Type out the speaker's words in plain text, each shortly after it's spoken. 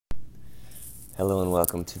Hello and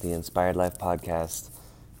welcome to the Inspired Life Podcast.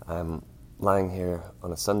 I'm lying here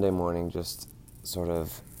on a Sunday morning just sort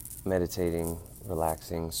of meditating,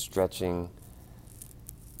 relaxing, stretching,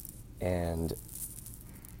 and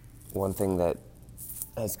one thing that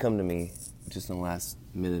has come to me just in the last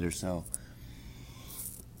minute or so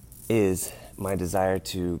is my desire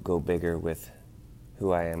to go bigger with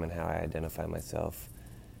who I am and how I identify myself.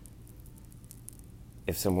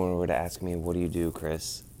 If someone were to ask me, "What do you do,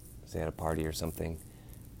 Chris?" say at a party or something,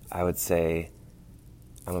 I would say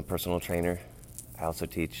I'm a personal trainer. I also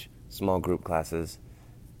teach small group classes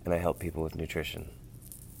and I help people with nutrition.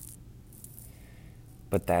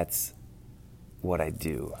 But that's what I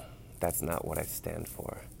do. That's not what I stand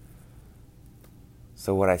for.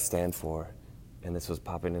 So what I stand for, and this was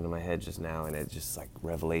popping into my head just now and it's just like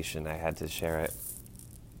revelation, I had to share it.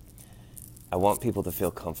 I want people to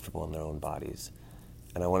feel comfortable in their own bodies.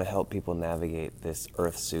 And I want to help people navigate this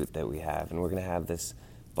earth suit that we have. And we're going to have this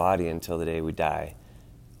body until the day we die.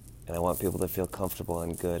 And I want people to feel comfortable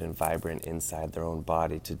and good and vibrant inside their own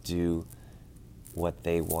body to do what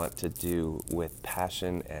they want to do with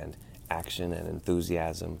passion and action and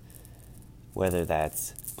enthusiasm, whether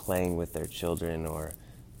that's playing with their children or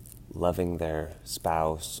loving their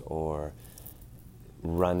spouse or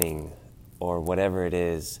running or whatever it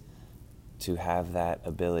is, to have that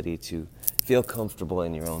ability to feel comfortable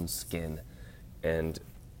in your own skin. And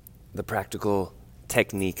the practical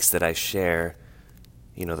techniques that I share,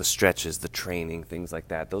 the stretches, the training, things like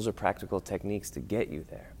that, those are practical techniques to get you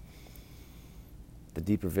there. The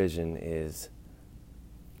deeper vision is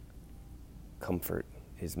comfort,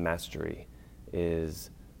 is mastery, is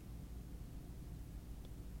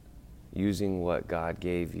using what God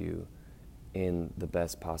gave you in the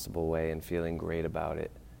best possible way and feeling great about it.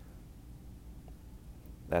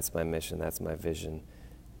 That's my mission, that's my vision.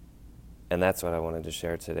 And that's what I wanted to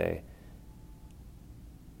share today.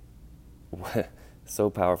 So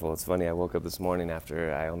powerful. It's funny, I woke up this morning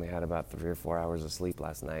after I only had about 3 or 4 hours of sleep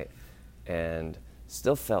last night and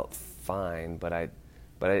still felt fine, but I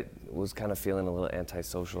was kind of feeling a little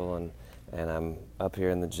antisocial, and I'm up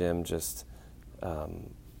here in the gym just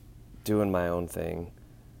doing my own thing,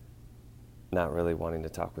 not really wanting to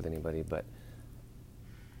talk with anybody, but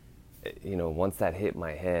once that hit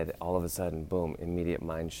my head, all of a sudden, boom, immediate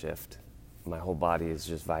mind shift. My whole body is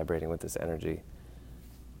just vibrating with this energy.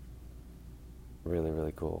 Really,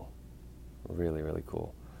 really cool. Really, really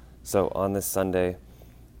cool. So on this Sunday,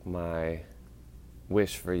 my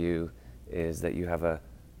wish for you is that you have a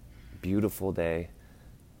beautiful day,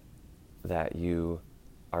 that you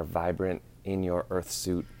are vibrant in your earth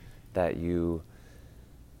suit, that you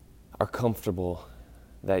are comfortable,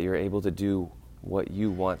 that you're able to do what you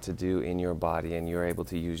want to do in your body, and you're able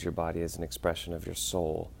to use your body as an expression of your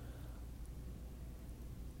soul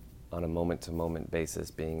on a moment-to-moment basis,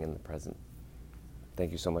 being in the present.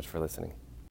 Thank you so much for listening.